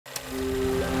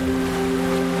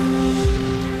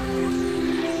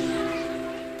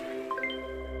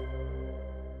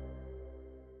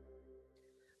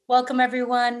Welcome,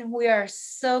 everyone. We are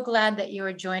so glad that you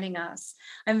are joining us.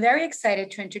 I'm very excited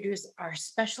to introduce our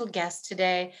special guest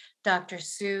today, Dr.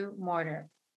 Sue Morter.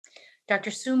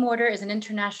 Dr. Sue Morter is an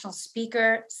international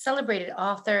speaker, celebrated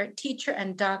author, teacher,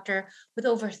 and doctor with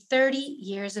over 30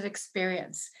 years of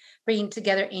experience, bringing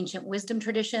together ancient wisdom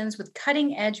traditions with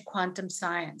cutting-edge quantum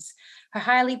science. Her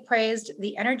highly praised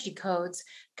The Energy Codes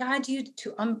guide you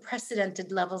to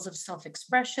unprecedented levels of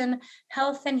self-expression,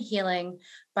 health, and healing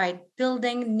by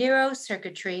building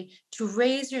neurocircuitry to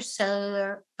raise your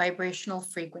cellular vibrational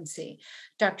frequency.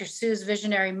 Dr. Sue's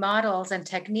visionary models and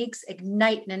techniques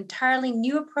ignite an entirely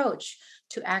new approach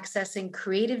to accessing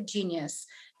creative genius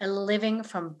and living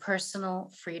from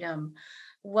personal freedom.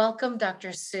 Welcome,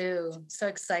 Dr. Sue. So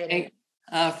excited.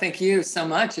 Thank you so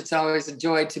much. It's always a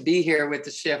joy to be here with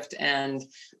the shift and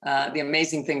the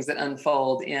amazing things that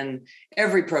unfold in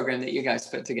every program that you guys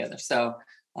put together. So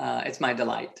it's my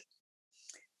delight.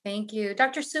 Thank you.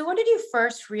 Dr. Sue, when did you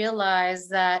first realize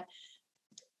that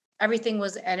everything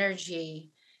was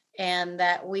energy and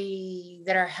that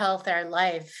our health, our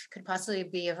life could possibly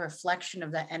be a reflection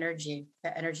of that energy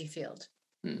field?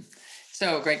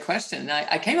 So great question.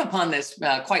 I came upon this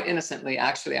quite innocently,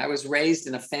 actually. I was raised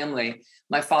in a family.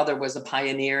 My father was a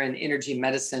pioneer in energy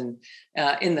medicine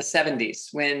in the 70s,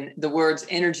 when the words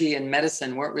energy and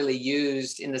medicine weren't really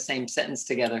used in the same sentence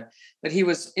together. But he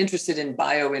was interested in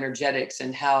bioenergetics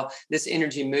and how this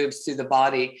energy moves through the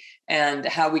body and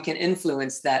how we can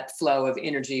influence that flow of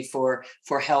energy for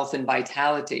health and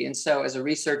vitality. And so as a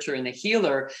researcher and a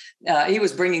healer, he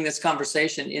was bringing this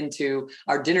conversation into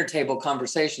our dinner table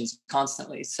conversations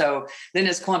constantly. So then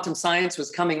as quantum science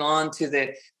was coming on to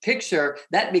the picture,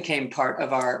 that became part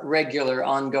of our regular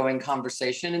ongoing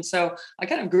conversation. And so I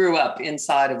kind of grew up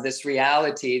inside of this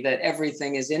reality that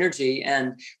everything is energy,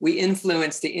 and we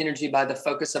influence the energy by the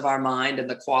focus of our mind and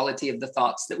the quality of the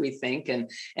thoughts that we think, and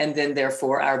then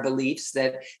therefore our beliefs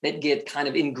that get kind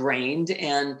of ingrained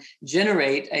and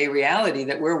generate a reality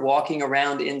that we're walking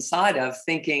around inside of,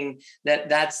 thinking that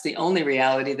that's the only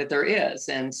reality that there is.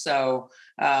 And so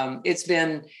it's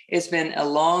been a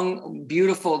long,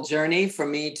 beautiful journey for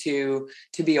me to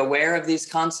be aware of these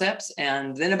concepts.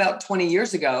 And then about 20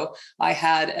 years ago, I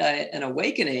had an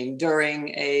awakening during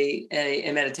a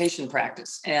meditation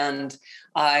practice, and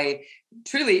I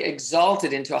truly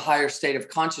exalted into a higher state of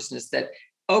consciousness that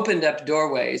opened up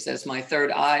doorways as my third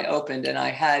eye opened, and I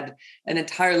had an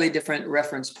entirely different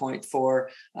reference point for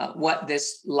what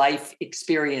this life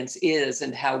experience is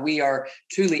and how we are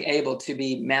truly able to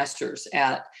be masters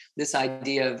at this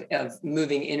idea of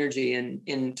moving energy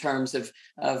in terms of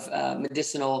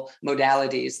medicinal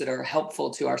modalities that are helpful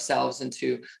to ourselves and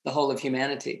to the whole of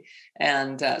humanity.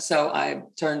 And so I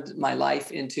turned my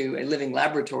life into a living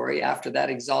laboratory after that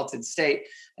exalted state.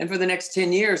 And for the next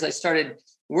 10 years, I started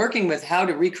working with how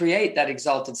to recreate that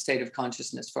exalted state of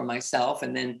consciousness for myself,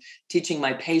 and then teaching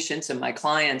my patients and my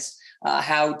clients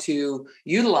how to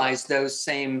utilize those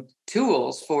same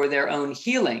tools for their own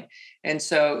healing. And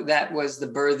so that was the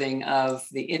birthing of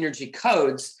the Energy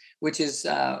Codes, which is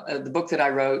the book that I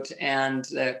wrote and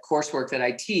the coursework that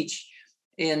I teach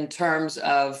in terms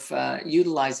of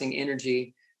utilizing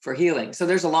energy for healing. So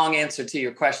there's a long answer to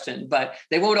your question, but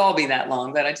they won't all be that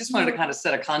long. But I just wanted to kind of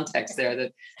set a context there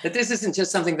that this isn't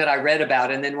just something that I read about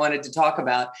and then wanted to talk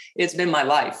about. It's been my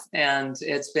life, and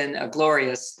it's been a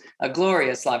glorious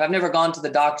life. I've never gone to the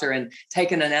doctor and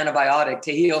taken an antibiotic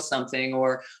to heal something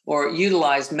or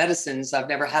utilized medicines. I've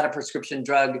never had a prescription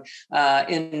drug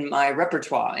in my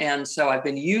repertoire. And so I've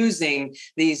been using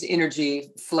these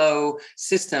energy flow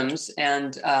systems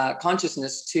and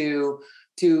consciousness to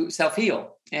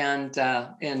self-heal. And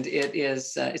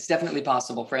it's definitely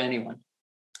possible for anyone.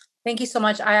 Thank you so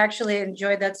much. I actually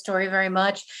enjoyed that story very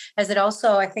much, as it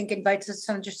also, I think, invites us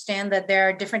to understand that there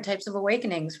are different types of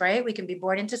awakenings, right? We can be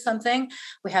born into something,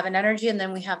 we have an energy, and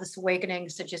then we have this awakening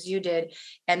such as you did.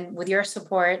 And with your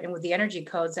support and with the energy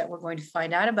codes that we're going to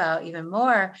find out about even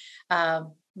more,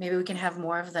 maybe we can have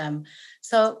more of them.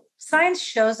 So science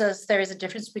shows us there is a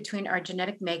difference between our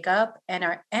genetic makeup and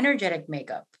our energetic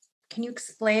makeup. Can you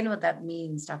explain what that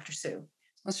means, Dr. Sue?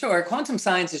 Well, sure. Quantum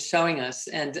science is showing us,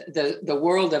 and the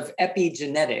world of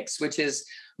epigenetics, which is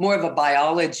more of a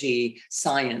biology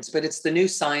science, but it's the new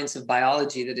science of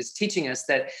biology that is teaching us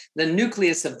that the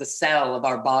nucleus of the cell of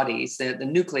our bodies, the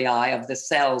nuclei of the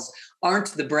cells, aren't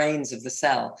the brains of the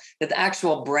cell, that the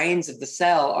actual brains of the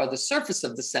cell are the surface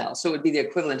of the cell. So it would be the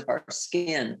equivalent of our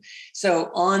skin.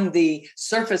 So on the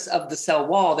surface of the cell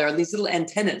wall, there are these little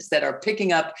antennas that are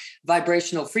picking up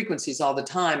vibrational frequencies all the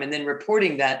time and then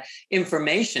reporting that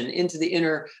information into the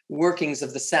inner workings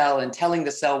of the cell and telling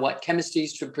the cell what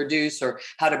chemistries to produce or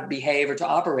how to behave or to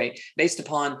operate based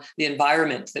upon the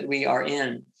environment that we are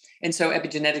in. And so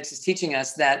epigenetics is teaching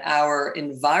us that our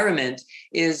environment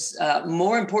is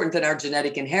more important than our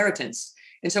genetic inheritance.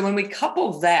 And so when we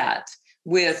couple that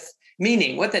with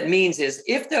meaning, what that means is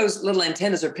if those little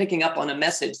antennas are picking up on a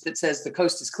message that says the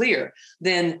coast is clear,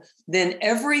 then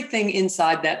everything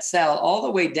inside that cell, all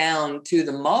the way down to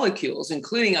the molecules,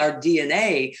 including our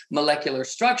DNA molecular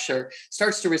structure,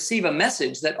 starts to receive a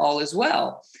message that all is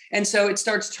well. And so it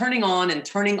starts turning on and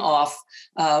turning off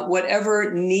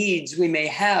whatever needs we may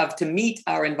have to meet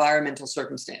our environmental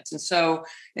circumstance.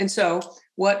 And so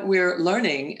what we're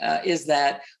learning is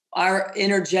that our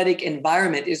energetic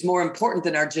environment is more important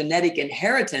than our genetic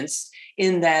inheritance,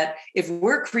 in that if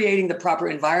we're creating the proper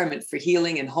environment for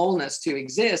healing and wholeness to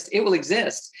exist, it will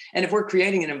exist. And if we're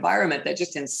creating an environment that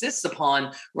just insists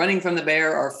upon running from the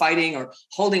bear or fighting or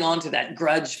holding on to that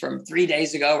grudge from 3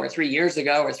 days ago or 3 years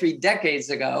ago or 3 decades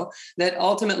ago, that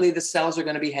ultimately the cells are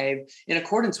going to behave in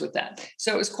accordance with that.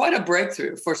 So it's quite a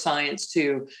breakthrough for science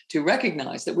to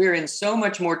recognize that we're in so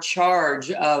much more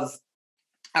charge of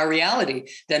our reality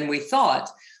than we thought.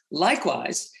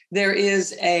 Likewise, there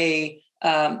is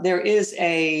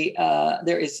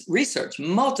research,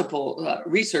 multiple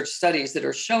research studies that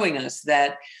are showing us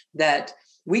that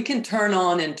we can turn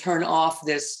on and turn off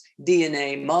this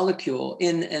DNA molecule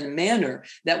in a manner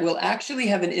that will actually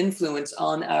have an influence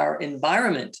on our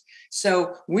environment.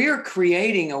 So we're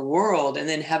creating a world and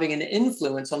then having an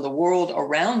influence on the world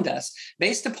around us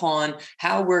based upon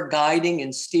how we're guiding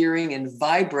and steering and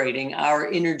vibrating our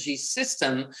energy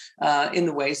system in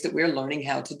the ways that we're learning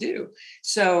how to do.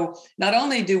 So not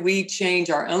only do we change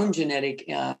our own genetic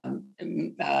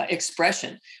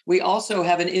expression, we also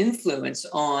have an influence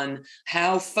on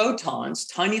how photons,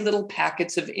 tiny little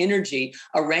packets of energy,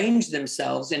 arrange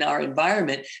themselves in our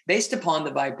environment based upon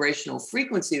the vibrational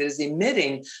frequency that is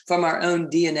emitting from our own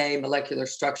DNA molecular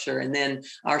structure, and then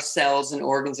our cells and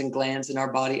organs and glands in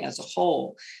our body as a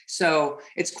whole. So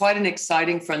it's quite an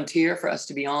exciting frontier for us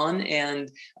to be on,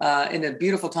 and in a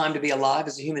beautiful time to be alive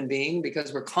as a human being,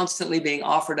 because we're constantly being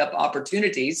offered up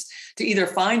opportunities to either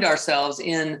find ourselves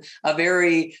in a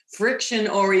very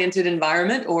friction-oriented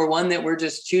environment or one that we're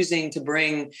just choosing to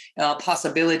bring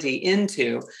possibility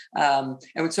into.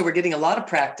 And so we're getting a lot of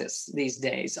practice these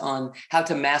days on how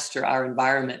to master our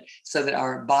environment so that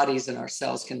our bodies and our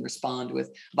cells can respond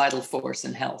with vital force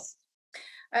and health.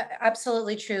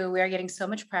 Absolutely true. We are getting so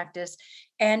much practice.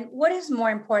 And what is more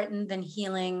important than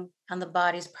healing on the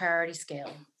body's priority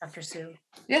scale, Dr. Sue?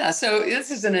 Yeah, so this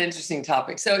is an interesting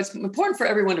topic. So it's important for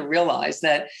everyone to realize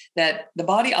that the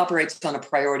body operates on a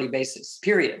priority basis,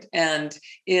 period. And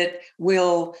it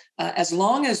will, as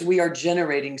long as we are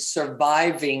generating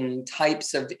surviving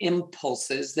types of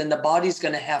impulses, then the body's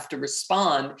going to have to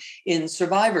respond in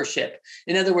survivorship.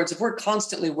 In other words, if we're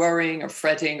constantly worrying or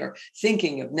fretting or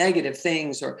thinking of negative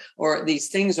things, or these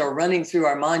things are running through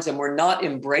our minds and we're not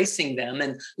embracing them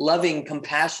and loving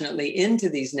compassionately into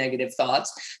these negative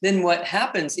thoughts, then what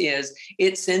happens is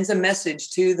it sends a message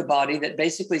to the body that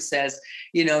basically says,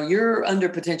 you're under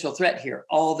potential threat here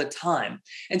all the time.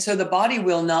 And so the body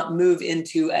will not move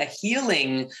into a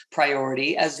healing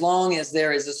priority as long as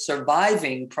there is a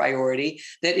surviving priority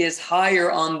that is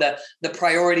higher on the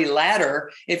priority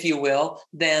ladder, if you will,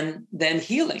 than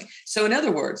healing. So in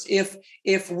other words,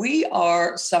 if we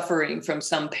are suffering from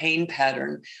some pain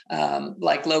pattern,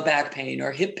 like low back pain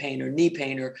or hip pain or knee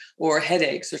pain or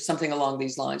headaches or something along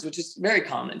these lines, which is very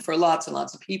common for lots and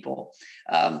lots of people,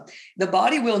 the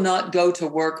body will not go to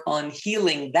work on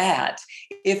healing that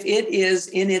if it is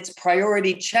in its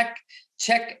priority check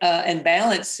and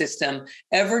balance system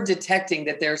ever detecting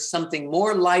that there's something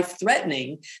more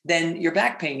life-threatening than your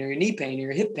back pain or your knee pain or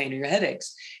your hip pain or your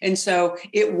headaches. And so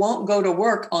it won't go to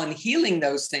work on healing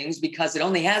those things because it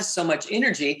only has so much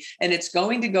energy, and it's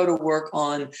going to go to work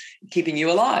on keeping you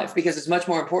alive, because it's much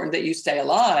more important that you stay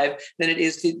alive than it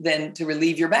is to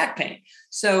relieve your back pain.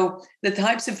 So the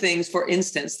types of things, for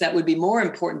instance, that would be more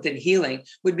important than healing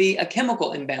would be a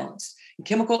chemical imbalance.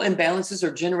 Chemical imbalances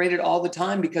are generated all the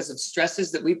time because of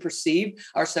stresses that we perceive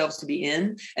ourselves to be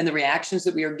in and the reactions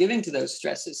that we are giving to those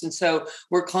stresses. And so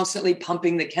we're constantly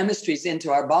pumping the chemistries into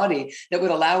our body that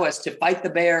would allow us to fight the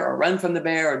bear or run from the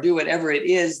bear or do whatever it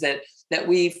is that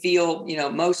we feel,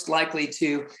 most likely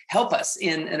to help us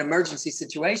in an emergency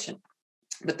situation.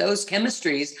 But those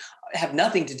chemistries have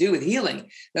nothing to do with healing.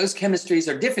 Those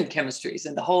chemistries are different chemistries,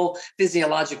 and the whole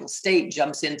physiological state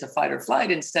jumps into fight or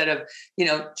flight instead of,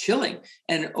 chilling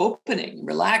and opening,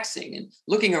 relaxing and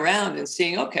looking around and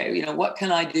seeing, okay, what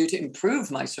can I do to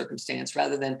improve my circumstance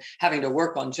rather than having to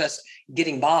work on just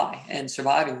getting by and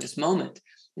surviving this moment.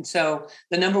 And so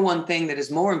the number one thing that is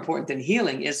more important than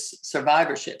healing is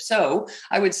survivorship. So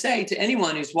I would say to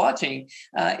anyone who's watching,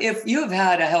 if you have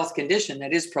had a health condition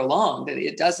that is prolonged, that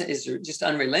it doesn't, is just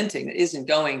unrelenting, that isn't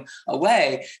going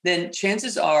away, then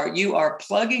chances are you are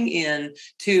plugging in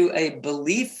to a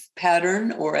belief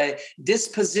pattern or a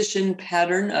disposition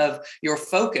pattern of your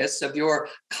focus, of your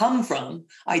come from,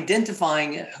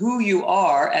 identifying who you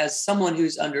are as someone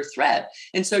who's under threat.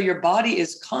 And so your body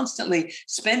is constantly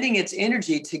spending its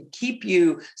energy to keep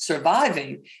you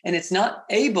surviving, and it's not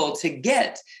able to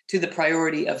get to the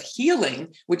priority of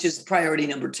healing, which is priority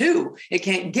number 2. It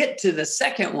can't get to the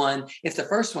second one if the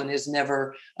first one is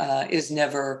never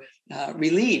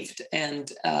relieved.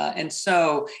 And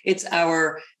so it's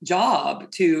our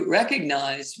job to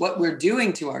recognize what we're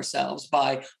doing to ourselves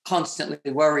by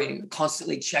constantly worrying,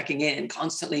 constantly checking in,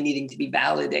 constantly needing to be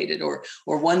validated, or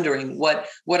wondering what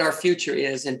our future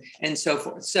is, and so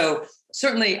forth. So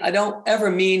certainly, I don't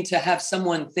ever mean to have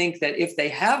someone think that if they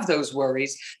have those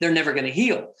worries, they're never going to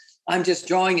heal. I'm just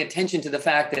drawing attention to the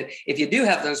fact that if you do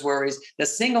have those worries, the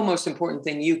single most important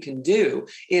thing you can do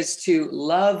is to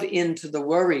love into the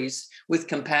worries with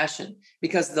compassion,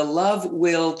 because the love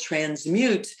will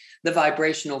transmute the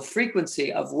vibrational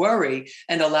frequency of worry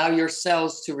and allow your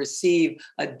cells to receive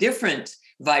a different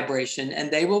vibration, and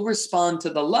they will respond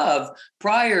to the love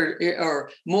prior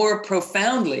or more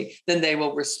profoundly than they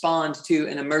will respond to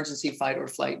an emergency fight or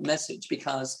flight message,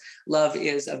 because love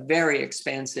is a very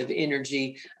expansive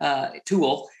energy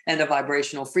tool and a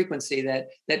vibrational frequency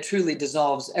that truly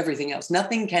dissolves everything else.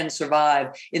 Nothing can survive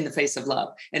in the face of love.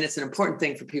 And it's an important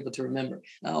thing for people to remember.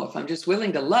 Oh, if I'm just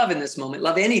willing to love in this moment,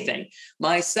 love anything,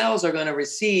 my cells are going to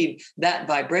receive that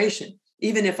vibration.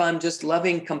 Even if I'm just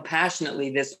loving compassionately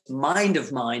this mind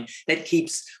of mine that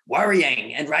keeps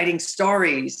worrying and writing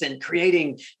stories and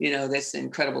creating, this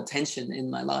incredible tension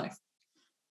in my life.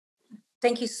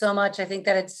 Thank you so much. I think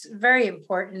that it's very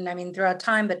important. I mean, throughout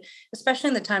time, but especially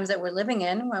in the times that we're living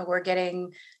in, where we're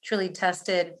getting truly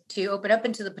tested, to open up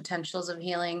into the potentials of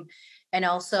healing, and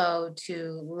also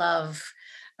to love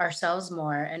ourselves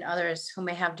more and others who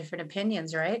may have different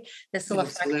opinions, right? This will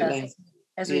affect us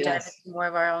as we dive into more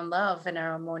of our own love and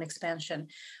our own expansion.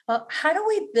 Well, how do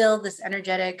we build this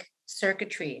energetic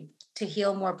circuitry to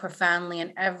heal more profoundly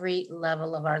in every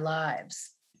level of our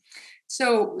lives?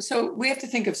 So we have to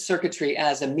think of circuitry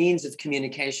as a means of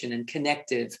communication and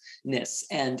connectiveness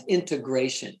and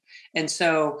integration. And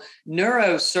so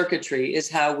neurocircuitry is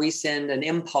how we send an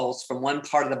impulse from one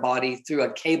part of the body through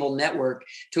a cable network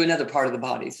to another part of the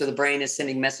body. So the brain is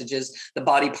sending messages, the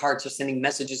body parts are sending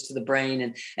messages to the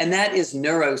brain, and that is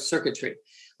neurocircuitry.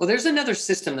 Well, there's another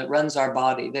system that runs our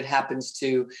body that happens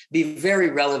to be very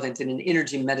relevant in an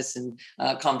energy medicine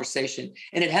conversation.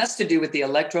 And it has to do with the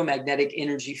electromagnetic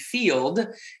energy field.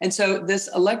 And so this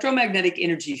electromagnetic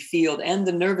energy field and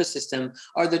the nervous system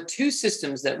are the two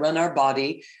systems that run our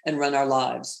body and run our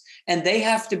lives. And they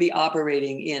have to be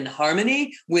operating in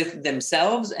harmony with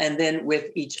themselves and then with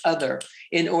each other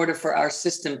in order for our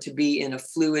system to be in a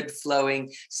fluid,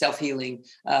 flowing, self-healing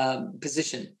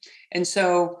position. And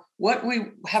so what we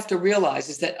have to realize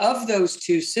is that of those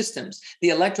two systems, the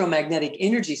electromagnetic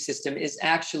energy system is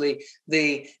actually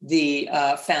the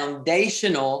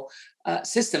foundational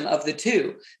system of the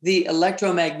two. The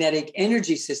electromagnetic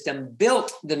energy system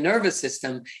built the nervous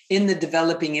system in the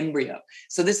developing embryo.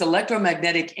 So this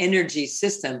electromagnetic energy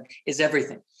system is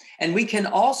everything. And we can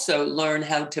also learn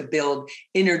how to build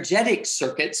energetic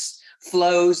circuits,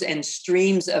 flows and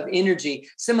streams of energy,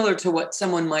 similar to what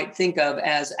someone might think of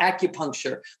as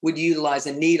acupuncture would utilize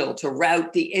a needle to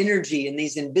route the energy in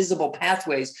these invisible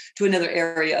pathways to another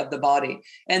area of the body.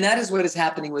 And that is what is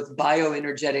happening with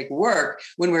bioenergetic work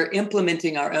when we're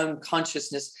implementing our own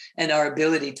consciousness and our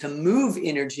ability to move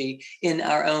energy in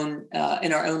our own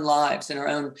lives, in our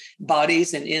own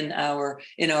bodies, and in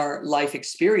our life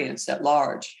experience at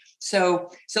large. So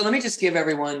let me just give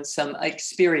everyone some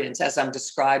experience as I'm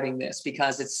describing this,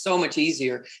 because it's so much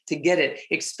easier to get it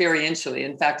experientially.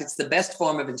 In fact, it's the best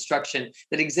form of instruction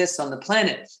that exists on the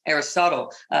planet.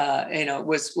 Aristotle,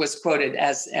 was quoted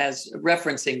as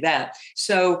referencing that.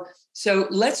 So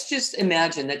let's just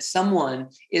imagine that someone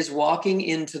is walking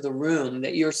into the room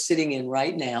that you're sitting in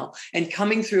right now and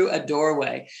coming through a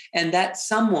doorway, and that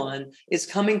someone is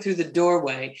coming through the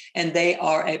doorway and they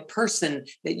are a person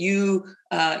that you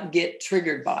get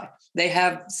triggered by. they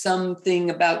have something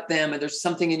about them, and there's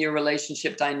something in your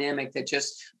relationship dynamic that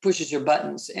just pushes your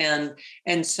buttons.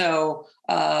 And so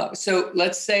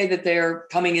let's say that they're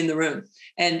coming in the room,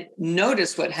 and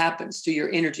notice what happens to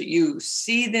your energy. You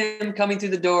see them coming through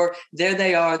the door. There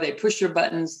they are. They push your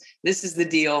buttons. This is the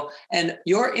deal. And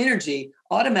your energy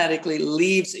automatically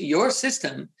leaves your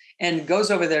system and goes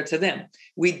over there to them.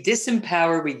 We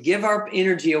disempower, we give our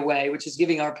energy away, which is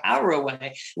giving our power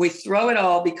away. We throw it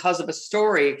all because of a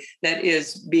story that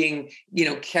is being,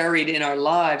 carried in our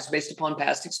lives based upon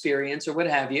past experience or what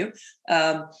have you.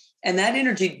 And that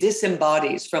energy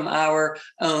disembodies from our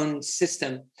own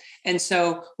system. And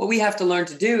so what we have to learn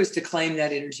to do is to claim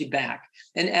that energy back.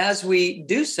 And as we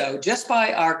do so, just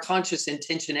by our conscious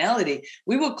intentionality,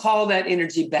 we will call that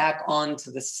energy back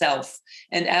onto the self.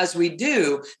 And as we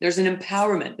do, there's an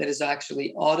empowerment that is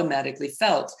actually automatically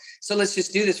felt. So let's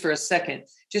just do this for a second.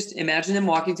 Just imagine them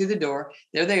walking through the door.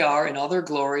 There they are in all their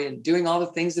glory and doing all the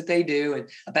things that they do and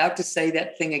about to say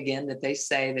that thing again that they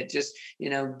say that just,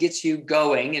 gets you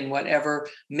going in whatever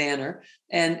manner.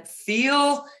 And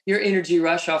feel your energy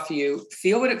rush off you.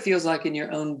 Feel what it feels like in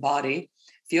your own body.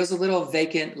 Feels a little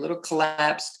vacant, a little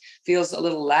collapsed, feels a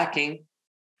little lacking,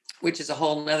 which is a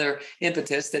whole nother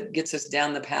impetus that gets us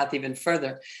down the path even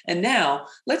further. And now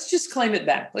let's just claim it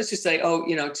back. Let's just say, oh,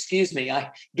 excuse me,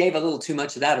 I gave a little too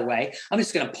much of that away. I'm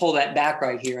just going to pull that back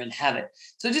right here and have it.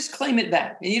 So just claim it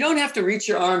back. And you don't have to reach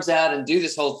your arms out and do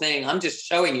this whole thing. I'm just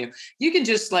showing you. You can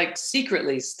just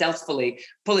secretly, stealthily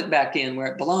pull it back in where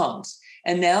it belongs.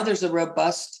 And now there's a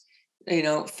robust,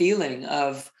 feeling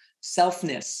of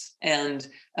selfness and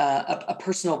a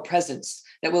personal presence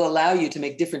that will allow you to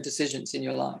make different decisions in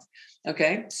your life.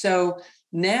 Okay, so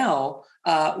now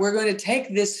we're going to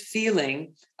take this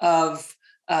feeling of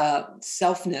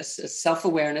selfness, a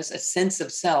self-awareness, a sense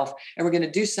of self, and we're going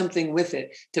to do something with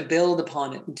it to build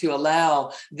upon it and to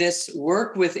allow this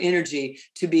work with energy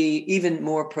to be even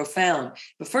more profound.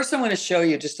 But first, I want to show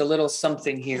you just a little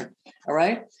something here. All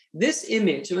right. This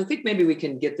image, and I think maybe we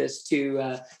can get this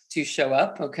to show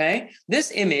up, okay? This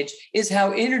image is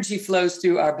how energy flows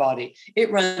through our body.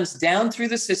 It runs down through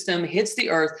the system, hits the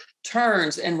earth,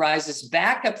 turns and rises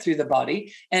back up through the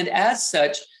body, and as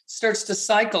such, starts to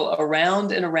cycle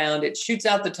around and around. It shoots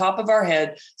out the top of our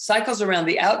head, cycles around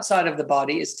the outside of the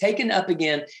body, is taken up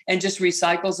again, and just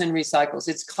recycles and recycles.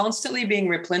 It's constantly being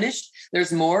replenished.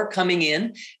 There's more coming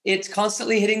in. It's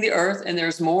constantly hitting the earth, and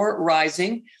there's more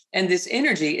rising. And this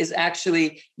energy is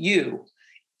actually you.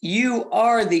 You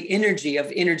are the energy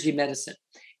of energy medicine.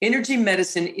 Energy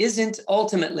medicine isn't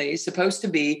ultimately supposed to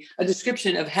be a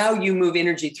description of how you move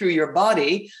energy through your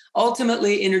body.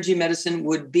 Ultimately, energy medicine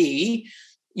would be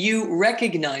you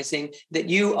recognizing that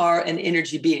you are an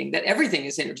energy being, that everything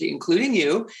is energy, including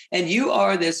you, and you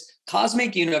are this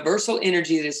cosmic universal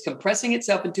energy that is compressing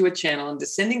itself into a channel and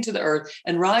descending to the earth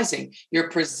and rising. You're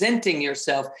presenting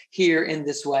yourself here in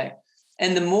this way.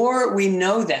 And the more we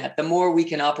know that, the more we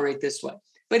can operate this way.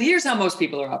 But here's how most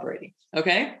people are operating,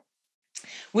 okay?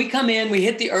 We come in, we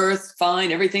hit the earth,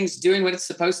 fine, everything's doing what it's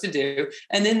supposed to do.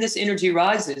 And then this energy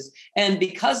rises. And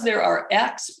because there are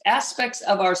aspects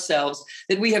of ourselves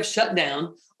that we have shut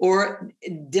down or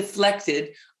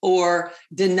deflected or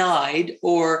denied,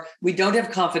 or we don't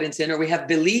have confidence in, or we have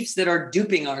beliefs that are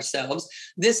duping ourselves,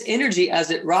 this energy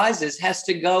as it rises has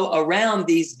to go around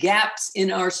these gaps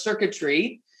in our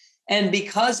circuitry. And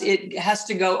because it has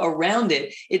to go around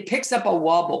it, it picks up a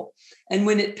wobble. And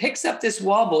when it picks up this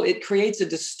wobble, it creates a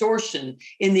distortion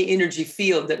in the energy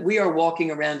field that we are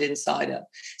walking around inside of.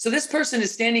 So this person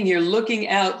is standing here looking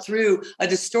out through a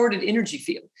distorted energy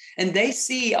field, and they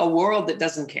see a world that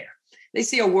doesn't care. They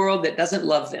see a world that doesn't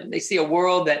love them. They see a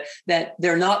world that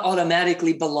they're not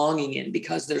automatically belonging in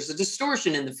because there's a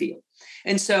distortion in the field.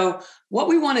 And so what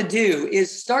we want to do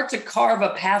is start to carve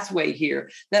a pathway here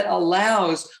that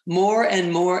allows more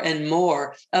and more and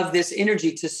more of this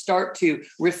energy to start to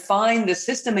refine the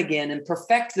system again and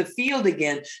perfect the field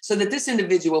again, so that this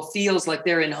individual feels like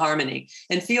they're in harmony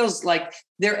and feels like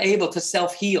they're able to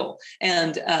self-heal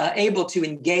and able to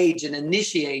engage and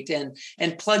initiate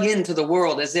and plug into the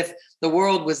world as if the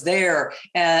world was there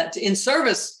in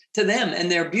service to them and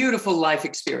their beautiful life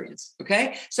experience.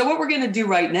 Okay. So what we're going to do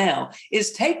right now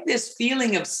is take this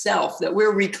feeling of self that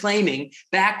we're reclaiming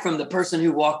back from the person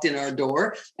who walked in our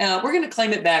door. We're going to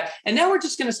claim it back. And now we're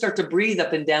just going to start to breathe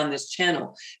up and down this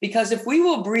channel, because if we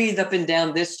will breathe up and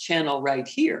down this channel right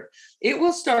here, it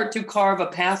will start to carve a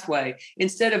pathway.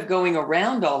 Instead of going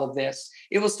around all of this,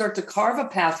 it will start to carve a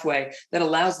pathway that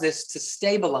allows this to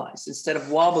stabilize instead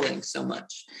of wobbling so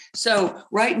much. So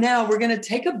right now, we're going to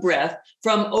take a breath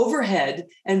from overhead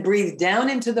and breathe down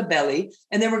into the belly,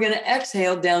 and then we're going to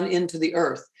exhale down into the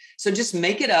earth. So just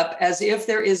make it up as if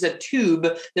there is a tube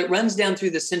that runs down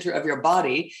through the center of your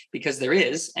body, because there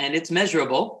is, and it's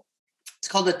measurable. It's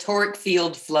called the toric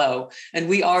field flow. And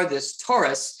we are this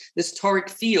torus, this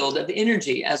toric field of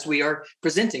energy as we are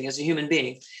presenting as a human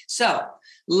being. So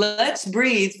let's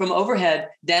breathe from overhead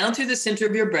down through the center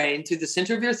of your brain, through the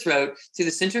center of your throat, to the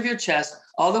center of your chest,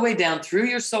 all the way down through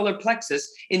your solar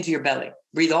plexus into your belly.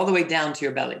 Breathe all the way down to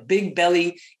your belly. Big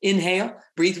belly inhale.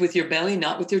 Breathe with your belly,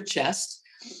 not with your chest.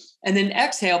 And then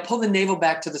exhale, pull the navel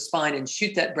back to the spine and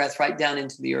shoot that breath right down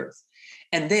into the earth.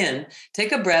 And then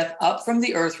take a breath up from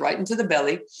the earth right into the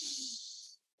belly.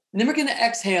 And then we're going to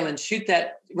exhale and shoot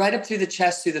that right up through the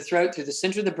chest, through the throat, through the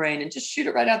center of the brain, and just shoot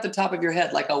it right out the top of your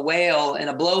head, like a whale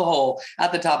and a blowhole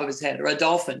out the top of his head, or a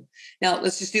dolphin. Now,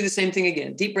 let's just do the same thing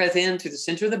again. Deep breath in through the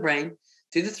center of the brain,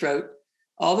 through the throat,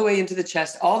 all the way into the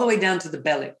chest, all the way down to the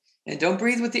belly. And don't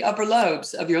breathe with the upper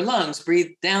lobes of your lungs.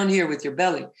 Breathe down here with your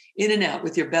belly, in and out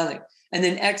with your belly. And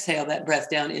then exhale that breath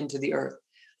down into the earth.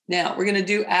 Now, we're going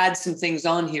to add some things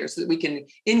on here so that we can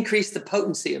increase the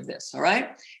potency of this, all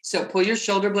right? So pull your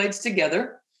shoulder blades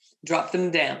together, drop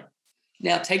them down.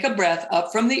 Now, take a breath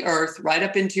up from the earth, right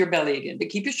up into your belly again, but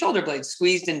keep your shoulder blades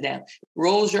squeezed and down.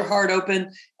 Rolls your heart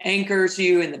open, anchors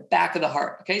you in the back of the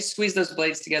heart, okay? Squeeze those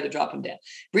blades together, drop them down.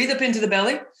 Breathe up into the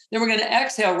belly. Then we're going to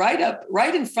exhale right up,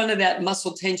 right in front of that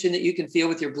muscle tension that you can feel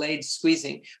with your blades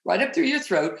squeezing, right up through your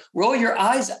throat. Roll your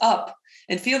eyes up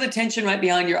and feel the tension right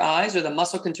behind your eyes, or the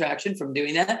muscle contraction from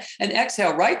doing that. And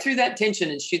exhale right through that tension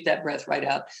and shoot that breath right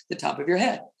out the top of your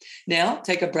head. Now,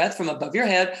 take a breath from above your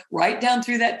head, right down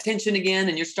through that tension again.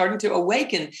 And you're starting to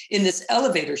awaken in this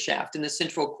elevator shaft in the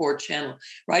central core channel,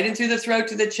 right in through the throat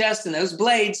to the chest, and those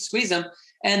blades, squeeze them.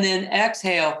 And then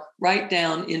exhale right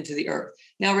down into the earth.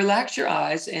 Now, relax your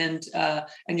eyes and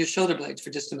your shoulder blades for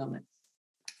just a moment.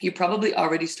 You probably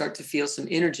already start to feel some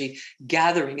energy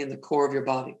gathering in the core of your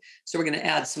body. So we're going to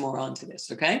add some more onto this,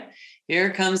 okay?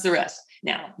 Here comes the rest.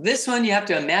 Now, this one, you have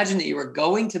to imagine that you were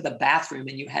going to the bathroom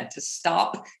and you had to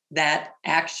stop that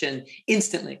action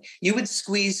instantly. You would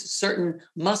squeeze certain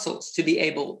muscles to be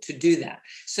able to do that.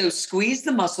 So squeeze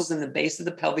the muscles in the base of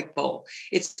the pelvic bowl.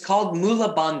 It's called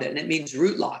mula bandha, and it means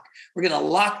root lock. We're going to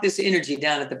lock this energy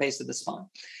down at the base of the spine.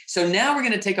 So now we're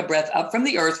going to take a breath up from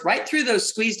the earth, right through those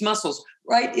squeezed muscles,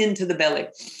 right into the belly.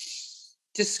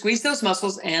 Just squeeze those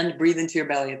muscles and breathe into your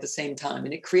belly at the same time.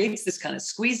 And it creates this kind of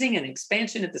squeezing and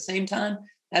expansion at the same time.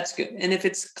 That's good. And if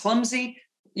it's clumsy,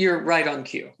 you're right on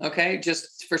cue, okay?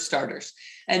 Just for starters.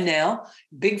 And now,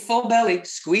 big full belly,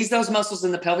 squeeze those muscles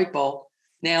in the pelvic bowl.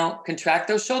 Now, contract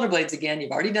those shoulder blades again.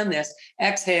 You've already done this.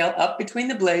 Exhale up between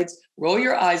the blades, roll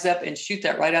your eyes up and shoot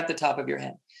that right at the top of your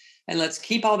head. And let's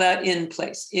keep all that in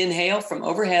place. Inhale from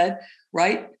overhead,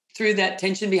 right through that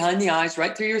tension behind the eyes,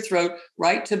 right through your throat,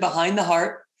 right to behind the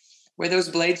heart, where those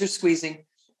blades are squeezing,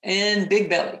 and big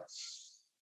belly.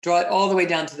 Draw it all the way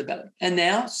down to the belly. And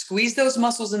now squeeze those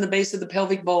muscles in the base of the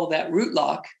pelvic bowl, that root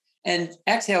lock, and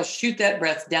exhale, shoot that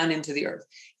breath down into the earth.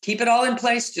 Keep it all in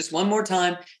place. Just one more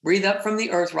time. Breathe up from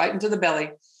the earth, right into the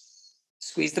belly.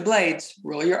 Squeeze the blades,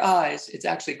 roll your eyes. It's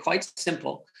actually quite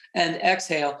simple. And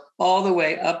exhale all the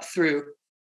way up through.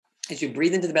 As you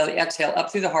breathe into the belly, exhale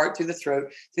up through the heart, through the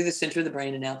throat, through the center of the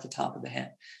brain, and out the top of the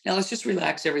head. Now let's just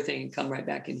relax everything and come right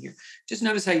back in here. Just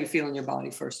notice how you feel in your body,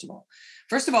 first of all.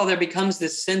 First of all, there becomes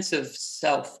this sense of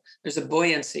self. There's a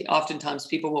buoyancy. Oftentimes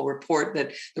people will report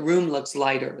that the room looks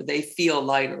lighter, or they feel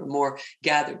lighter, more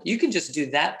gathered. You can just do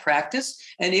that practice,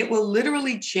 and it will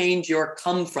literally change your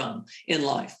come from in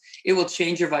life. It will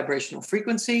change your vibrational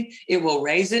frequency. It will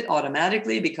raise it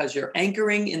automatically because you're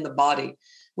anchoring in the body.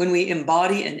 When we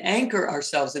embody and anchor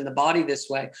ourselves in the body this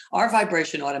way, our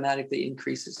vibration automatically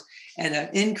increases. And an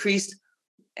increased,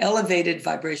 elevated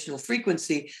vibrational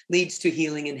frequency leads to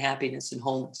healing and happiness and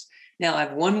wholeness. Now, I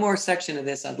have one more section of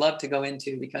this I'd love to go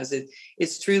into because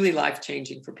it's truly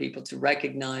life-changing for people to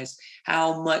recognize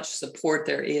how much support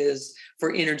there is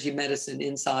for energy medicine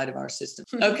inside of our system.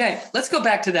 Okay, let's go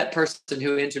back to that person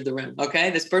who entered the room, okay?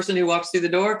 This person who walks through the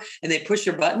door and they push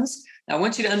your buttons. Now, I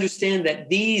want you to understand that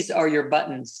these are your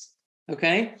buttons,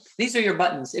 okay? These are your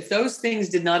buttons. If those things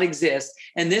did not exist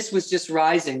and this was just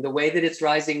rising the way that it's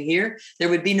rising here, there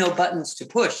would be no buttons to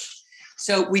push.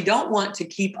 So we don't want to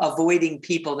keep avoiding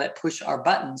people that push our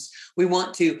buttons. We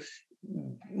want to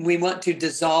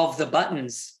dissolve the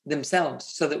buttons themselves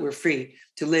so that we're free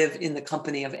to live in the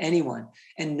company of anyone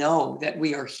and know that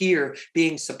we are here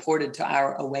being supported to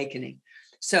our awakening.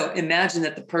 So imagine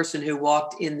that the person who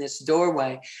walked in this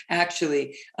doorway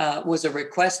actually was a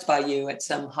request by you at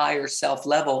some higher self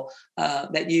level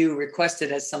that you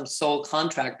requested as some soul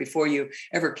contract before you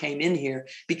ever came in here,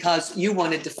 because you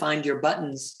wanted to find your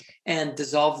buttons and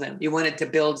dissolve them. You wanted to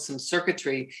build some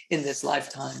circuitry in this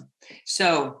lifetime.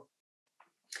 So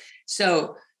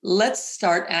let's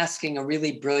start asking a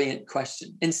really brilliant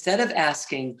question. Instead of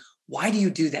asking, why do you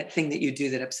do that thing that you do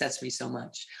that upsets me so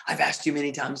much? I've asked you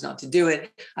many times not to do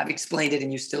it. I've explained it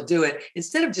and you still do it.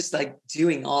 Instead of just like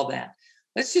doing all that,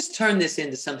 let's just turn this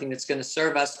into something that's going to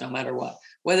serve us no matter what.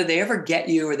 Whether they ever get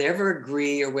you or they ever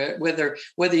agree, or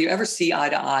whether you ever see eye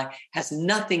to eye, has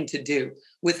nothing to do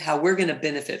with how we're going to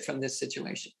benefit from this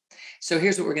situation. So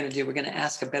here's what we're going to do. We're going to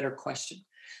ask a better question.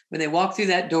 When they walk through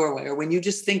that doorway, or when you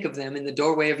just think of them in the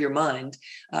doorway of your mind,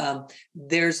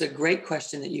 there's a great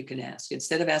question that you can ask.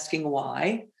 Instead of asking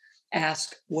why,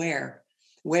 ask where.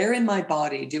 Where in my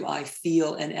body do I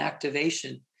feel an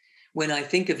activation when I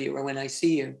think of you or when I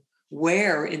see you?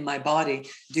 Where in my body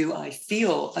do I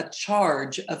feel a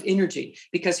charge of energy?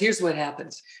 Because here's what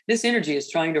happens. This energy is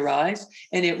trying to rise,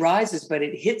 and it rises, but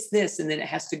it hits this and then it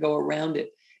has to go around it.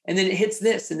 And then it hits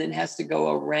this and then it has to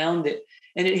go around it.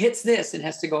 And it hits this and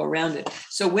has to go around it.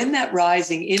 So when that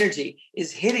rising energy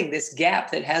is hitting this gap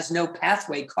that has no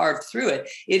pathway carved through it,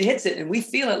 it hits it and we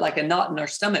feel it like a knot in our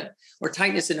stomach, or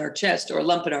tightness in our chest, or a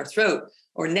lump in our throat,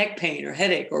 or neck pain or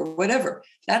headache or whatever.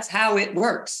 That's how it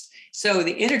works. So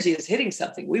the energy is hitting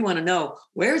something. We want to know,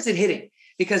 where is it hitting?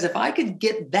 Because if I could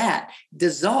get that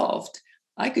dissolved,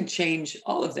 I could change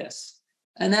all of this.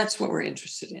 And that's what we're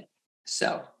interested in.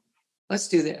 So let's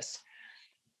do this.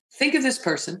 Think of this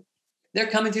person. They're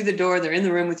coming through the door. They're in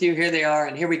the room with you. Here they are.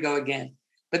 And here we go again.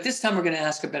 But this time we're going to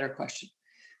ask a better question.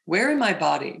 Where in my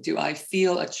body do I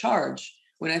feel a charge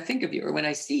when I think of you or when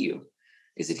I see you?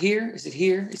 Is it here? Is it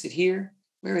here? Is it here?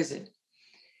 Where is it?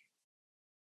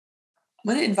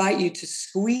 I'm going to invite you to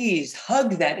squeeze,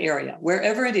 hug that area,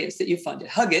 wherever it is that you find it.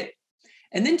 Hug it.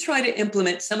 And then try to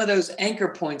implement some of those anchor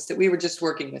points that we were just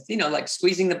working with, like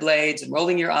squeezing the blades and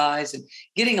rolling your eyes and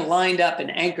getting lined up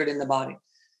and anchored in the body.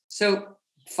 So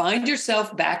find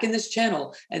yourself back in this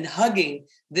channel and hugging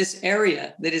this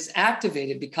area that is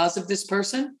activated because of this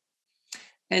person.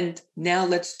 And now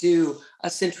let's do a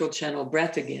central channel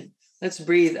breath again. Let's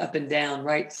breathe up and down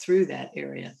right through that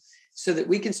area so that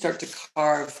we can start to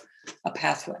carve a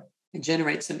pathway and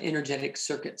generate some energetic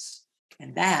circuits.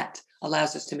 And that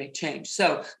allows us to make change.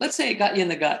 So let's say it got you in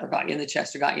the gut, or got you in the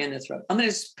chest, or got you in the throat. I'm going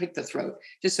to just pick the throat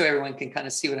just so everyone can kind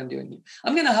of see what I'm doing here.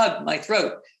 I'm going to hug my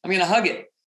throat. I'm going to hug it.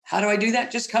 How do I do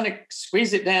that? Just kind of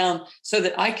squeeze it down so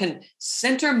that I can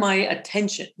center my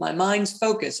attention, my mind's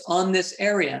focus on this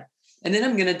area. And then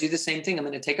I'm going to do the same thing. I'm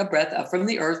going to take a breath up from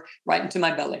the earth right into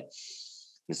my belly.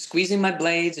 I'm squeezing my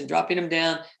blades and dropping them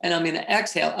down. And I'm going to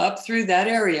exhale up through that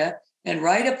area and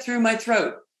right up through my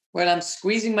throat, where I'm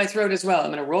squeezing my throat as well.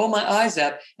 I'm going to roll my eyes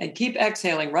up and keep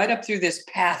exhaling right up through this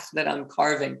path that I'm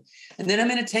carving. And then I'm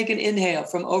going to take an inhale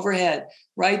from overhead,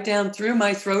 right down through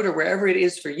my throat, or wherever it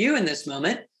is for you in this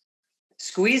moment.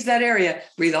 Squeeze that area,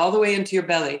 breathe all the way into your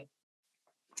belly,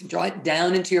 draw it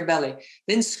down into your belly.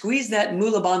 Then squeeze that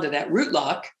mula bandha, that root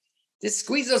lock. Just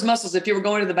squeeze those muscles. If you were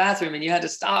going to the bathroom and you had to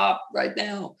stop right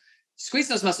now, squeeze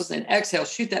those muscles and exhale,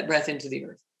 shoot that breath into the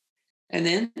earth. And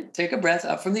then take a breath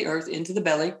up from the earth into the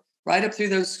belly, right up through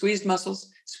those squeezed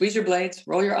muscles, squeeze your blades,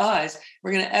 roll your eyes.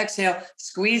 We're going to exhale,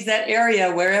 squeeze that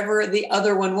area wherever the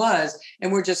other one was.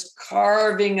 And we're just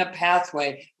carving a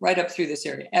pathway right up through this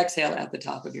area. Exhale at the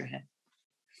top of your head.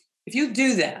 If you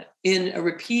do that in a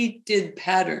repeated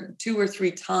pattern 2 or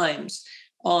 3 times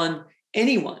on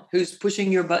anyone who's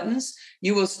pushing your buttons,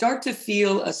 you will start to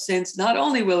feel a sense, not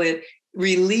only will it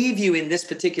relieve you in this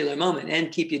particular moment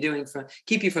and keep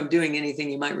you from doing anything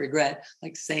you might regret,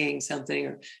 like saying something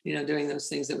or doing those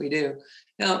things that we do.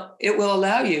 Now, it will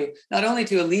allow you not only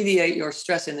to alleviate your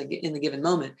stress in the given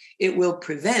moment, it will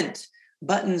prevent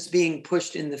buttons being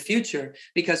pushed in the future,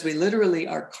 because we literally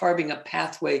are carving a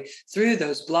pathway through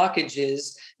those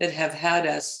blockages that have had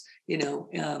us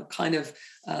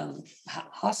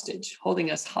hostage,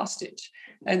 holding us hostage.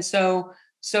 And so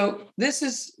this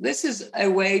is a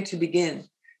way to begin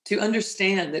to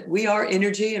understand that we are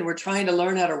energy, and we're trying to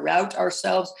learn how to route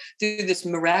ourselves through this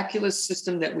miraculous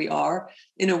system that we are,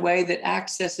 in a way that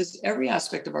accesses every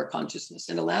aspect of our consciousness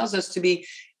and allows us to be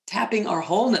tapping our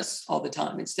wholeness all the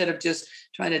time, instead of just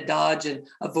trying to dodge and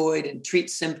avoid and treat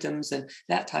symptoms and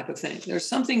that type of thing. There's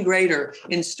something greater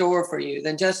in store for you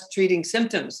than just treating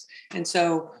symptoms. And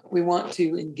so we want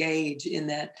to engage in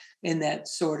that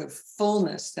sort of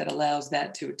fullness that allows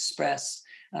that to express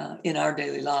in our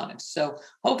daily lives. So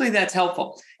hopefully that's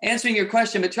helpful. Answering your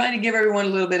question, but trying to give everyone a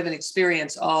little bit of an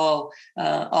experience all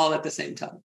at the same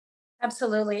time.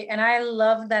 Absolutely. And I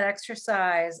love that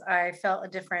exercise. I felt a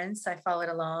difference. I followed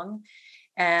along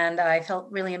and I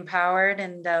felt really empowered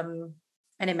and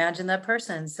imagine that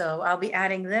person. So I'll be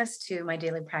adding this to my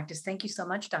daily practice. Thank you so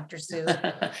much, Dr. Sue.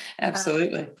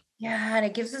 Absolutely. Yeah, and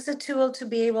it gives us a tool to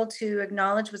be able to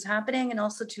acknowledge what's happening and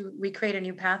also to recreate a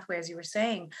new pathway, as you were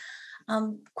saying.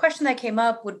 Question that came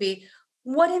up would be,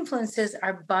 what influences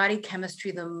our body chemistry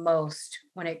the most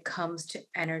when it comes to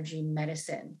energy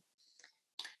medicine?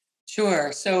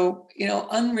 Sure. So,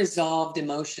 unresolved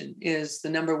emotion is the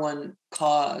number one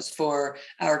cause for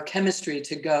our chemistry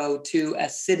to go to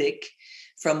acidic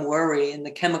from worry, and the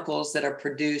chemicals that are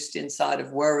produced inside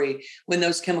of worry. When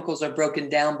those chemicals are broken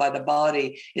down by the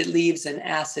body, it leaves an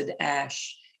acid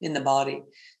ash in the body.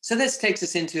 So this takes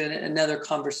us into another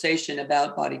conversation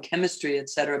about body chemistry, et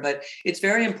cetera. But it's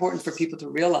very important for people to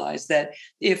realize that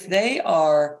if they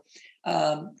are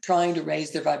trying to raise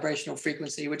their vibrational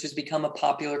frequency, which has become a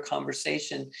popular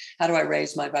conversation. How do I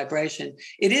raise my vibration?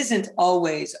 It isn't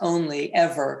always only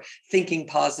ever thinking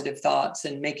positive thoughts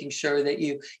and making sure that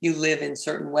you live in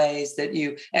certain ways, that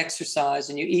you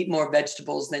exercise and you eat more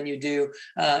vegetables than you do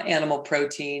animal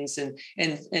proteins, and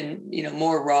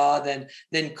more raw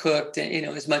than cooked,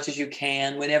 as much as you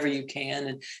can, whenever you can,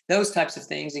 and those types of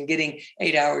things, and getting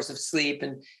 8 hours of sleep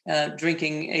and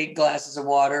drinking 8 glasses of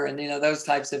water, and those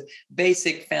types of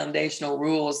basic foundational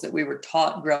rules that we were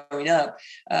taught growing up.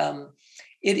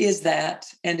 It is that,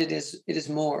 and it is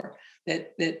more.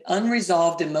 That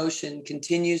unresolved emotion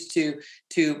continues to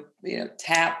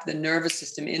tap the nervous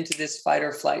system into this fight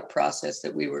or flight process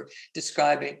that we were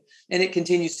describing, and it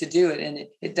continues to do it, and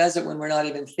it does it when we're not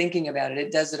even thinking about it.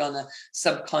 It does it on a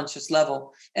subconscious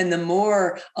level, and the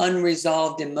more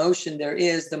unresolved emotion there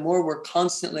is, the more we're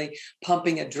constantly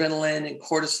pumping adrenaline and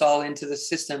cortisol into the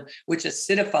system, which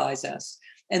acidifies us.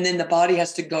 And then the body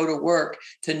has to go to work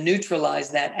to neutralize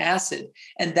that acid.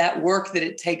 And that work that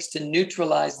it takes to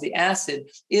neutralize the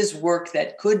acid is work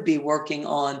that could be working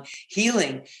on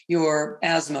healing your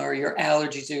asthma or your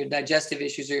allergies or your digestive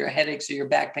issues or your headaches or your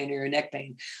back pain or your neck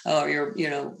pain or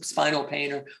your spinal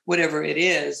pain or whatever it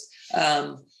is.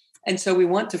 And so we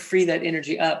want to free that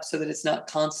energy up so that it's not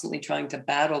constantly trying to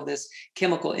battle this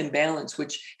chemical imbalance,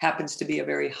 which happens to be a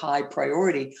very high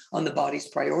priority on the body's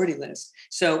priority list.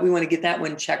 So we want to get that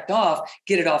one checked off,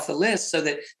 get it off the list so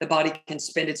that the body can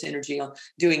spend its energy on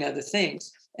doing other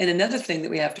things. And another thing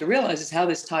that we have to realize is how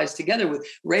this ties together with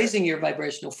raising your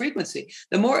vibrational frequency.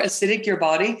 The more acidic your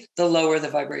body, the lower the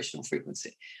vibrational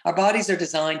frequency. Our bodies are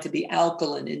designed to be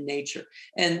alkaline in nature.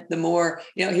 And the more,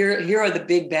 here are the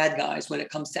big bad guys when it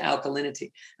comes to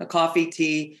alkalinity. Coffee,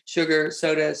 tea, sugar,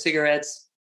 soda, cigarettes,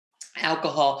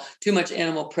 alcohol, too much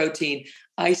animal protein,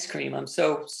 ice cream. I'm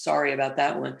so sorry about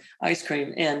that one. Ice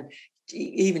cream and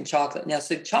even chocolate. Now,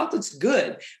 so chocolate's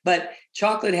good, but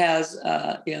chocolate has,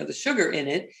 the sugar in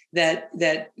it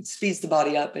that speeds the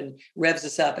body up and revs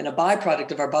us up. And a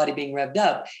byproduct of our body being revved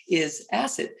up is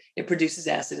acid. It produces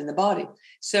acid in the body.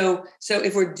 So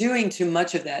if we're doing too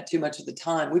much of that, too much of the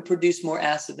time, we produce more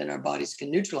acid than our bodies can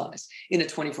neutralize in a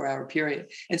 24-hour period.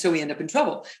 And so we end up in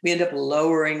trouble. We end up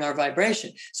lowering our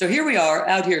vibration. So here we are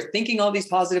out here thinking all these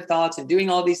positive thoughts and doing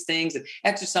all these things and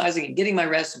exercising and getting my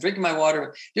rest and drinking my water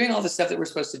and doing all the stuff that we're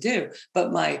supposed to do.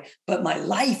 But my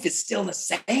life is still the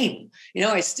same.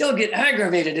 I still get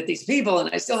aggravated at these people and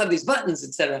I still have these buttons,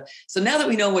 etc. So now that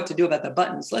we know what to do about the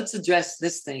buttons, let's address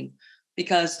this thing,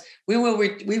 because we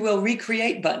will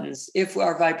recreate buttons if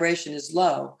our vibration is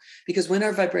low. Because when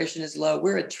our vibration is low,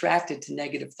 we're attracted to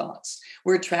negative thoughts.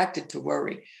 We're attracted to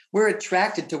worry. We're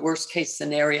attracted to worst case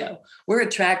scenario. We're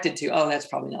attracted to, oh, that's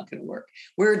probably not going to work.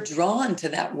 We're drawn to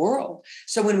that world.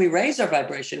 So when we raise our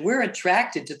vibration, we're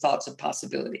attracted to thoughts of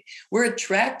possibility. We're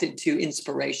attracted to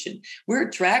inspiration. We're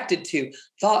attracted to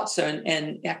thoughts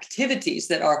and activities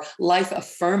that are life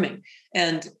affirming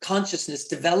and consciousness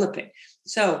developing.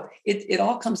 So it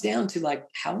all comes down to, like,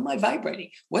 how am I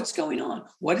vibrating? What's going on?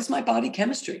 What is my body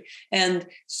chemistry? And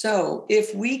so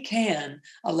if we can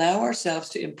allow ourselves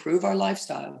to improve our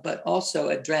lifestyle, but also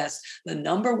address the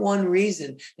number one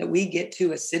reason that we get too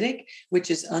acidic,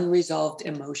 which is unresolved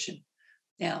emotion.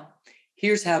 Now,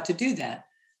 here's how to do that.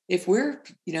 If we're,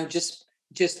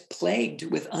 just plagued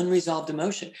with unresolved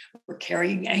emotion, we're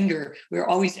carrying anger, we're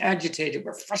always agitated,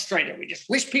 we're frustrated, we just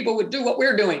wish people would do what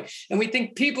we're doing, and we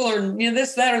think people are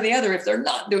this, that, or the other if they're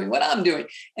not doing what I'm doing.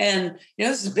 And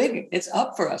this is big. It's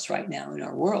up for us right now in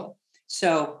our world.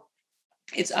 So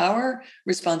it's our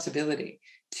responsibility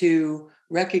to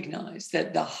recognize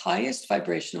that the highest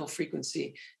vibrational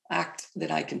frequency act that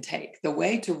I can take. The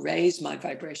way to raise my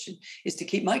vibration is to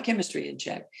keep my chemistry in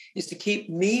check, is to keep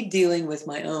me dealing with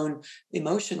my own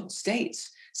emotional states.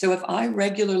 So if I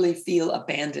regularly feel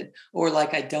abandoned or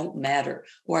like I don't matter,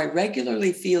 or I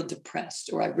regularly feel depressed,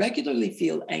 or I regularly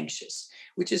feel anxious,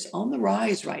 which is on the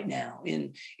rise right now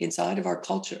inside of our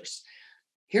cultures,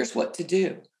 here's what to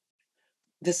do.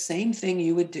 The same thing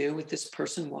you would do with this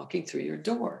person walking through your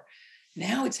door.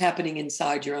 Now it's happening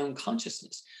inside your own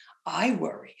consciousness. I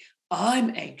worry.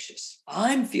 I'm anxious.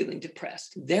 I'm feeling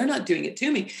depressed. They're not doing it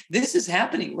to me. This is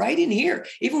happening right in here,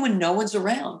 even when no one's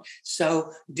around.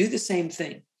 So do the same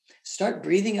thing. Start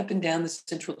breathing up and down the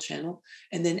central channel,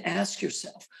 and then ask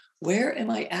yourself, where am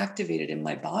I activated in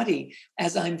my body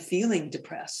as I'm feeling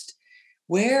depressed?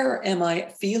 Where am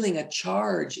I feeling a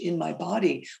charge in my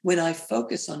body when I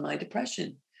focus on my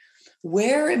depression?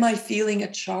 Where am I feeling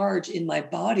a charge in my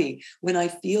body when I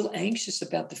feel anxious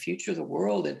about the future of the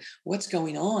world and what's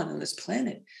going on this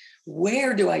planet?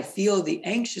 Where do I feel the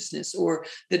anxiousness or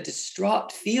the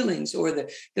distraught feelings or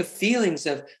the feelings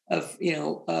of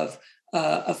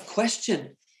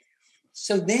question?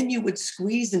 So then you would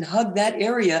squeeze and hug that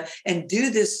area and do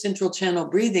this central channel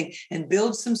breathing and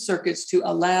build some circuits to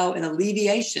allow an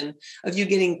alleviation of you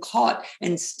getting caught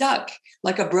and stuck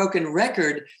like a broken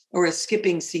record or a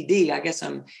skipping CD. I guess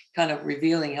I'm kind of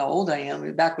revealing how old I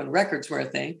am, back when records were a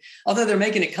thing, although they're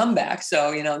making a comeback.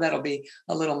 So, that'll be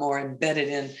a little more embedded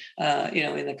in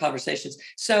the conversations.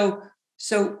 So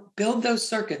build those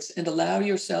circuits and allow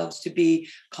yourselves to be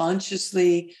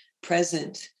consciously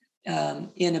present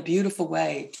in a beautiful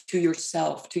way to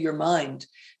yourself, to your mind.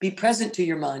 Be present to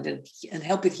your mind and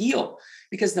help it heal,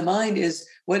 because the mind is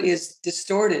what is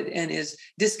distorted and is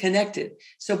disconnected.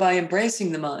 So by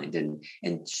embracing the mind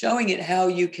and showing it how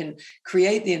you can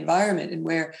create the environment in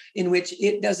which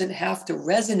it doesn't have to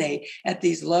resonate at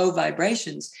these low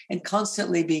vibrations and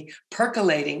constantly be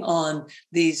percolating on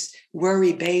these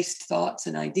worry-based thoughts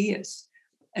and ideas.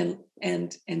 And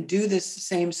do this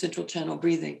same central channel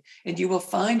breathing, and you will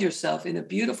find yourself in a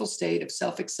beautiful state of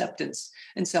self-acceptance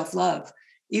and self-love,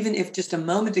 even if just a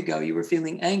moment ago you were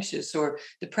feeling anxious or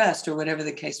depressed or whatever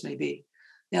the case may be.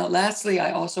 Now, lastly,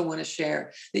 I also want to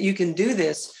share that you can do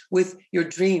this with your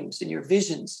dreams and your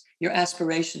visions, your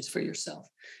aspirations for yourself.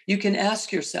 You can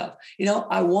ask yourself,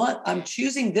 I'm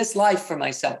choosing this life for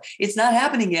myself. It's not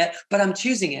happening yet, but I'm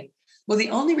choosing it. Well, the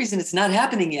only reason it's not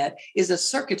happening yet is a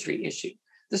circuitry issue.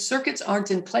 The circuits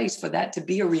aren't in place for that to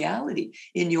be a reality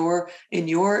in your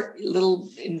little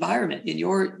environment, in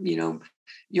your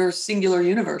singular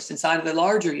universe inside of the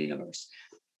larger universe.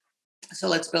 So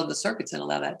let's build the circuits and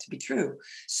allow that to be true.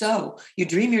 So you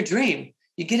dream your dream,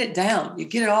 you get it down, you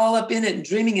get it all up in it and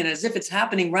dreaming it as if it's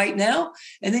happening right now.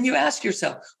 And then you ask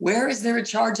yourself, where is there a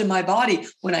charge in my body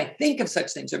when I think of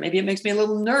such things? Or maybe it makes me a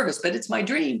little nervous, but it's my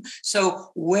dream.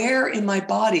 So where in my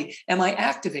body am I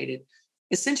activated?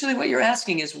 Essentially, what you're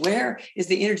asking is, where is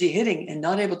the energy hitting and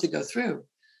not able to go through?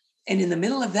 And in the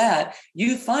middle of that,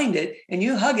 you find it and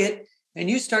you hug it and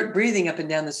you start breathing up and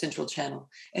down the central channel.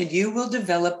 And you will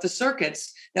develop the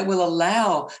circuits that will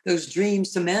allow those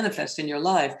dreams to manifest in your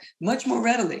life much more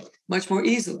readily, much more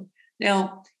easily.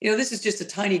 Now, this is just a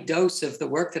tiny dose of the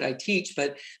work that I teach,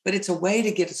 but it's a way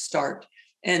to get a start.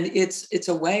 And it's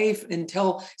a way,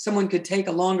 until someone could take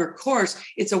a longer course,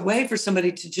 it's a way for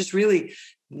somebody to just really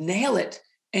nail it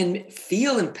and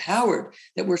feel empowered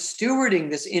that we're stewarding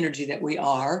this energy that we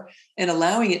are and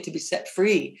allowing it to be set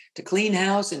free, to clean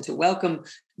house and to welcome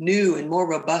new and more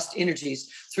robust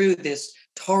energies through this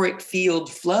toric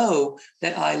field flow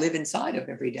that I live inside of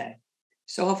every day.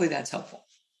 So hopefully that's helpful.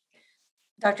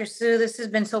 Dr. Sue, this has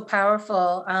been so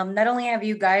powerful. Not only have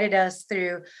you guided us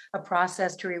through a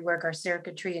process to rework our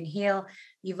circuitry and heal,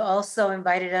 you've also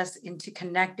invited us into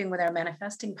connecting with our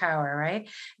manifesting power, right?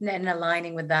 And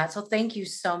aligning with that. So thank you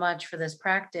so much for this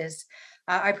practice.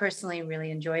 I personally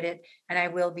really enjoyed it, and I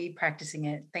will be practicing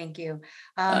it. Thank you.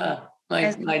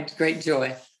 My great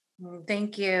joy.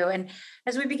 Thank you. And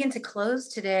as we begin to close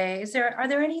today, are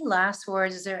there any last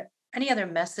words? Is there any other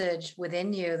message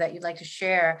within you that you'd like to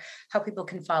share, how people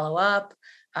can follow up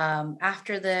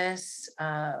after this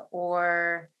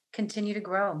or continue to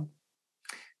grow?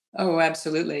 Oh,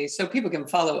 absolutely. So people can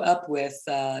follow up with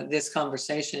this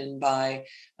conversation by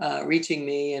reaching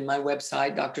me in my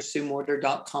website,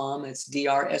 drsuemorter.com. It's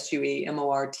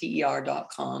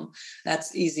drsuemorter.com.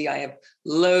 That's easy. I have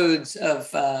loads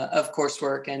of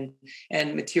coursework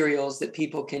and materials that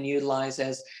people can utilize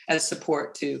as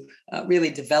support to really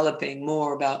developing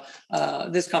more about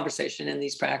this conversation and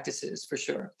these practices, for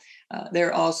sure.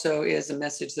 there also is a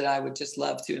message that I would just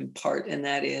love to impart, and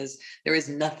that is there is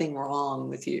nothing wrong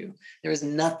with you. There is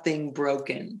nothing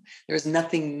broken. There is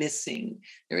nothing missing.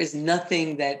 There is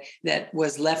nothing that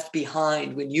was left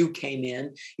behind when you came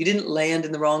in. You didn't land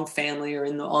in the wrong family or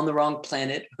on the wrong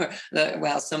planet,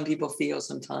 well, some people feel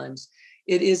sometimes.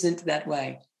 It isn't that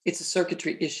way. It's a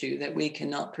circuitry issue that we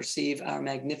cannot perceive our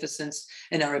magnificence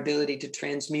and our ability to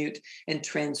transmute and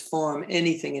transform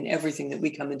anything and everything that we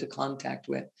come into contact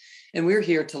with. And we're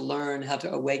here to learn how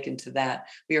to awaken to that.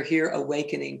 We are here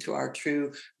awakening to our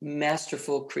true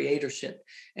masterful creatorship.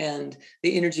 And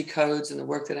the energy codes and the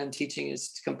work that I'm teaching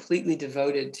is completely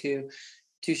devoted to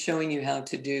showing you how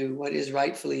to do what is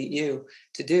rightfully you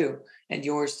to do and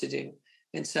yours to do.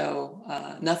 And so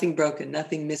nothing broken,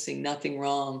 nothing missing, nothing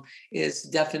wrong is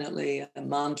definitely a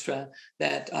mantra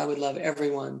that I would love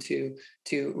everyone to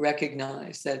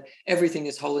recognize, that everything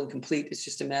is whole and complete. It's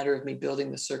just a matter of me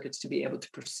building the circuits to be able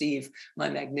to perceive my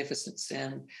magnificence.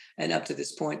 And up to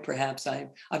this point, perhaps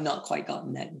I've not quite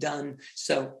gotten that done.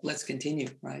 So let's continue,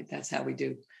 right? That's how we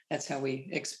do. That's how we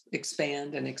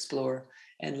expand and explore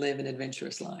and live an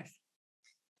adventurous life.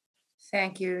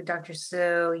 Thank you, Dr.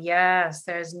 Sue. Yes,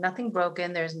 there's nothing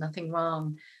broken, there's nothing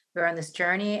wrong. We're on this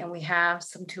journey and we have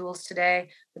some tools today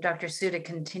for Dr. Sue to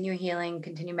continue healing,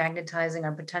 continue magnetizing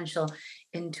our potential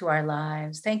into our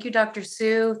lives. Thank you, Dr.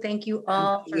 Sue. Thank you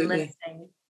all for Absolutely. listening.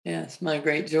 Yes, my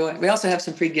great joy. We also have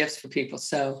some free gifts for people.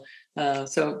 So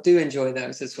do enjoy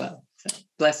those as well. So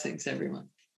blessings, everyone.